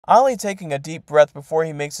Ollie taking a deep breath before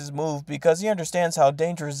he makes his move because he understands how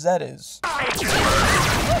dangerous Zed is.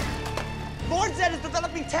 Lord Zed is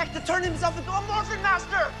developing tech to turn himself into a Morphin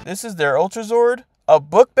Master! This is their Ultrazord? A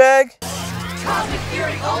book bag? Cosmic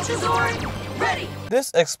Fury Ultrazord, ready! This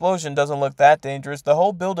explosion doesn't look that dangerous. The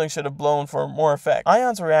whole building should have blown for more effect.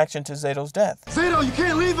 Ion's reaction to Zato's death. Zato, you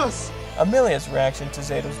can't leave us! Amelia's reaction to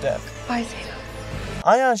Zato's death. Bye, Zato.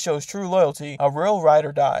 Ion shows true loyalty, a real ride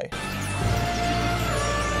or die.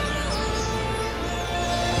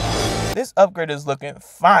 This upgrade is looking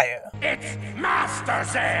fire. It's Master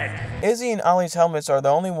Zed! Izzy and Ollie's helmets are the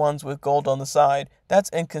only ones with gold on the side. That's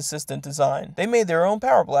inconsistent design. They made their own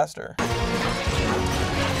power blaster. Okay,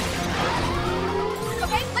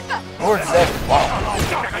 let's go. Lord Zed. Wow.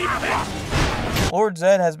 Lord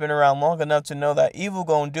Zed has been around long enough to know that evil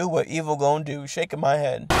gon' do what evil gon' do. Shaking my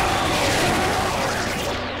head.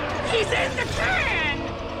 He's in the can!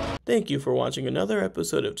 Thank you for watching another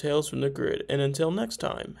episode of Tales from the Grid, and until next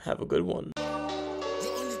time, have a good one.